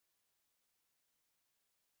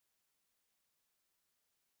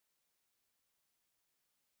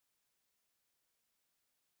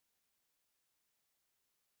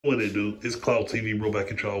What it do? It's Clout TV, bro,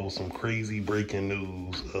 back at y'all with some crazy breaking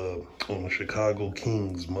news on the Chicago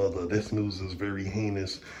Kings mother. This news is very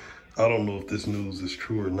heinous. I don't know if this news is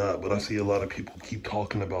true or not, but I see a lot of people keep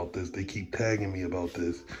talking about this. They keep tagging me about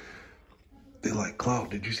this. They're like, Clout,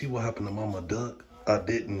 did you see what happened to Mama Duck? I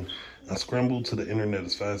didn't. I scrambled to the internet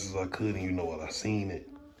as fast as I could, and you know what? I seen it.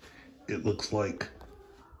 It looks like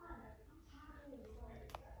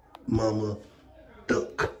Mama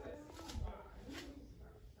Duck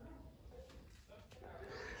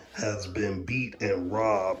has been beat and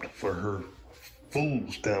robbed for her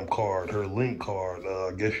food stamp card, her link card.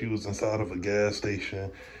 I guess she was inside of a gas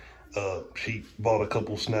station. She bought a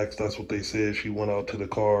couple snacks. That's what they said. She went out to the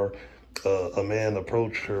car. A man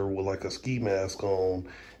approached her with like a ski mask on,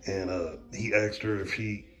 and he asked her if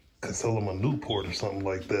she could sell him a Newport or something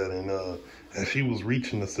like that. And as she was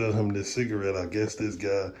reaching to sell him this cigarette, I guess this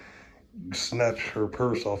guy snatched her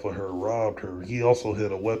purse off of her, robbed her. He also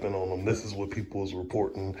had a weapon on him. This is what people is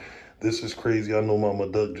reporting. This is crazy. I know Mama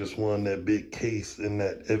Duck just won that big case in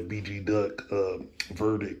that FBG Duck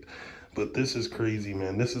verdict. But this is crazy,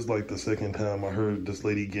 man. This is like the second time I heard this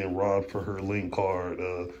lady getting robbed for her link card.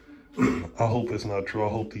 I hope it's not true. I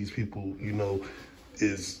hope these people, you know,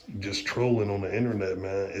 is just trolling on the internet,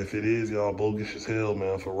 man. If it is, y'all bogus as hell,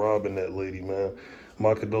 man, for robbing that lady, man.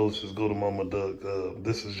 My condolences go to Mama Duck.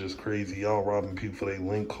 This is just crazy. Y'all robbing people for their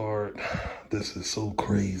link card. This is so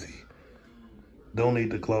crazy. Donate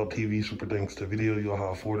to Clout TV Super Thanks to video. You'll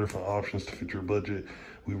have 4 different options to fit your budget.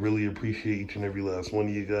 We really appreciate each and every last one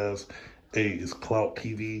of you guys. Hey, it's Clout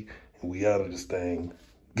TV, and we out of this thing.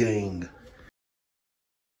 Gang.